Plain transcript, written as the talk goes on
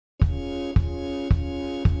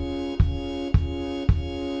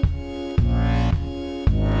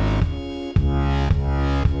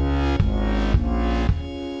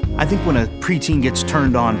I think when a preteen gets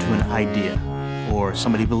turned on to an idea, or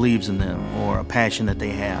somebody believes in them, or a passion that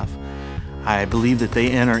they have, I believe that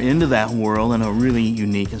they enter into that world in a really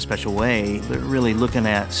unique and special way. They're really looking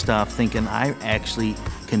at stuff thinking, I actually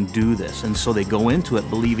can do this. And so they go into it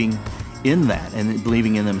believing in that and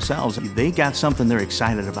believing in themselves. They got something they're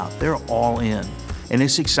excited about. They're all in. And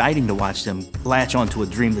it's exciting to watch them latch onto a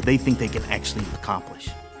dream that they think they can actually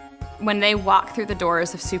accomplish. When they walk through the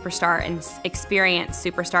doors of SuperStart and experience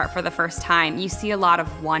SuperStart for the first time, you see a lot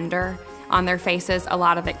of wonder on their faces, a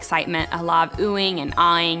lot of excitement, a lot of oohing and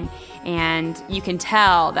aahing, and you can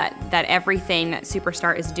tell that everything that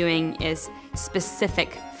SuperStart is doing is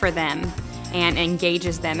specific for them and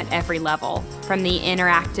engages them at every level. From the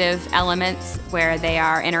interactive elements where they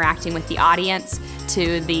are interacting with the audience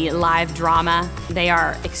to the live drama, they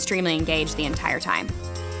are extremely engaged the entire time.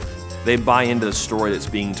 They buy into the story that's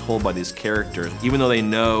being told by these characters. Even though they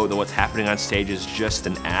know that what's happening on stage is just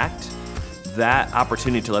an act, that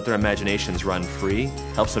opportunity to let their imaginations run free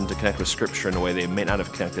helps them to connect with Scripture in a way they may not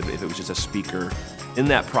have connected if it was just a speaker. In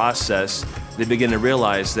that process, they begin to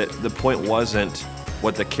realize that the point wasn't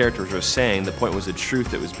what the characters were saying, the point was the truth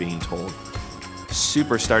that was being told.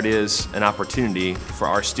 SuperStart is an opportunity for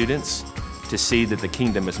our students to see that the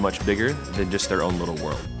kingdom is much bigger than just their own little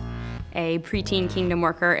world. A preteen kingdom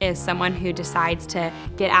worker is someone who decides to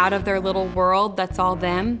get out of their little world that's all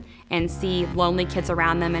them and see lonely kids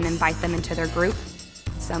around them and invite them into their group.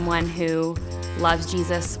 Someone who loves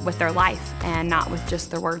Jesus with their life and not with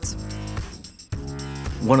just their words.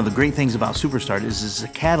 One of the great things about SuperStart is it's a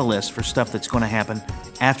catalyst for stuff that's going to happen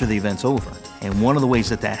after the event's over. And one of the ways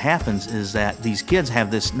that that happens is that these kids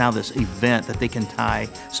have this event that they can tie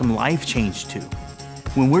some life change to.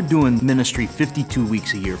 When we're doing ministry 52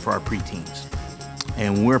 weeks a year for our preteens,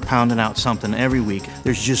 and we're pounding out something every week,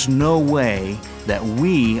 there's just no way that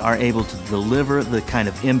we are able to deliver the kind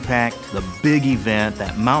of impact, the big event,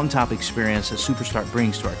 that mountaintop experience that SuperStart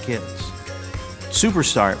brings to our kids.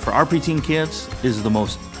 SuperStart for our preteen kids is the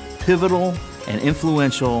most pivotal and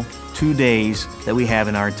influential 2 days that we have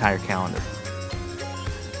in our entire calendar.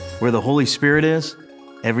 Where the Holy Spirit is,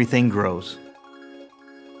 everything grows.